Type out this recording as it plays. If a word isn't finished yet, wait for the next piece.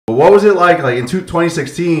what was it like in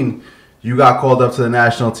 2016, you got called up to the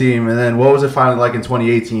national team, and then what was it finally like in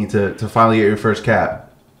 2018 to finally get your first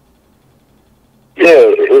cap? Yeah,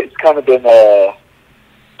 it's kind of been a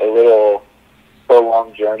little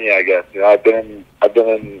prolonged journey, I guess. You know, I've been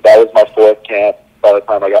in. That was my fourth camp by the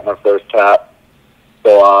time I got my first cap.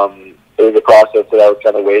 So it was a process that I was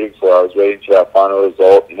kind of waiting for. I was waiting for that final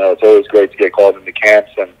result. You know, it's always great to get called into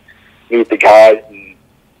camps and meet the guys and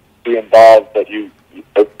be involved, but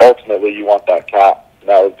ultimately you want that cap. And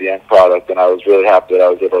that was the end product, and I was really happy that I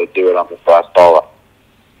was able to do it on this last ball up.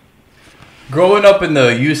 Growing up in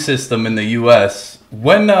the youth system in the U.S.,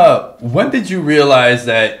 when did you realize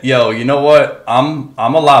that, yo, you know what, I'm a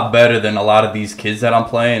lot better than a lot of these kids that I'm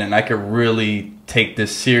playing, and I could really take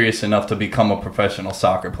this serious enough to become a professional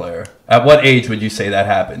soccer player? At what age would you say that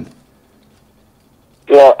happened?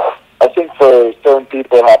 Yeah, I think for certain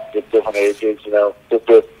people it happens at different ages, you know, just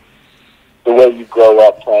the way you grow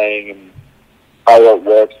up playing and how it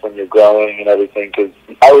works when you're growing and everything. Because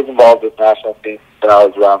I was involved with national team when I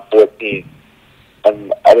was around 14,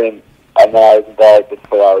 and I was involved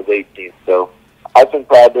until I was 18. So I think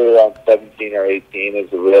probably around 17 or 18 is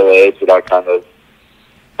the real age that I kind of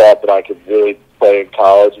thought that I could really play in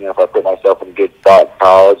college, and if I put myself in a good spot in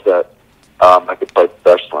college, that I could play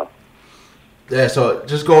professionally. Yeah, so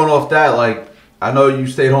just going off that, like, I know you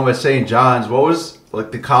stayed home at St. John's. What was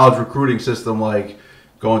like the college recruiting system like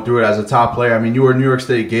going through it as a top player? I mean, you were New York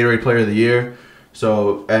State Gatorade Player of the Year,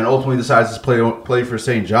 so, and ultimately decided to play for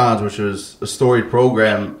St. John's, which was a storied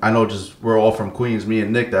program. I know, just we're all from Queens, me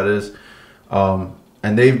and Nick, that is, and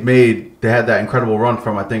they had that incredible run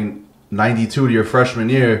from, I think, 92 to your freshman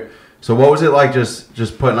year. So what was it like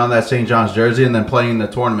just putting on that St. John's jersey and then playing in the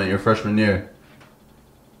tournament your freshman year?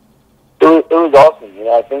 It was awesome. You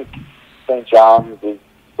know, I think St. John's is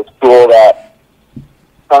a school that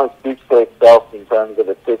kind of speaks for itself in terms of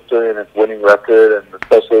its history and its winning record, and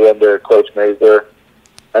especially under Coach Mazur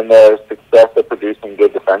and their success at producing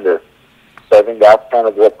good defenders. So I think that's kind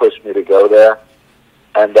of what pushed me to go there.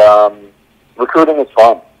 And recruiting is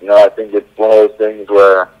fun. You know, I think it's one of those things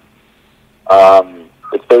where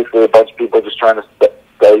it's basically a bunch of people just trying to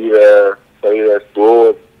sell you their school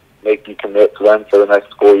and make you commit to them for the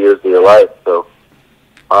next 4 years of your life. So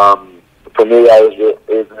for me, it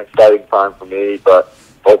was an exciting time for me, but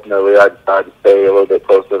ultimately I decided to stay a little bit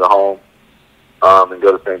closer to home and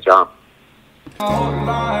go to St. John.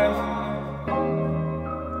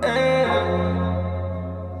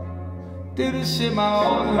 Did this shit my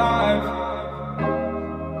whole life.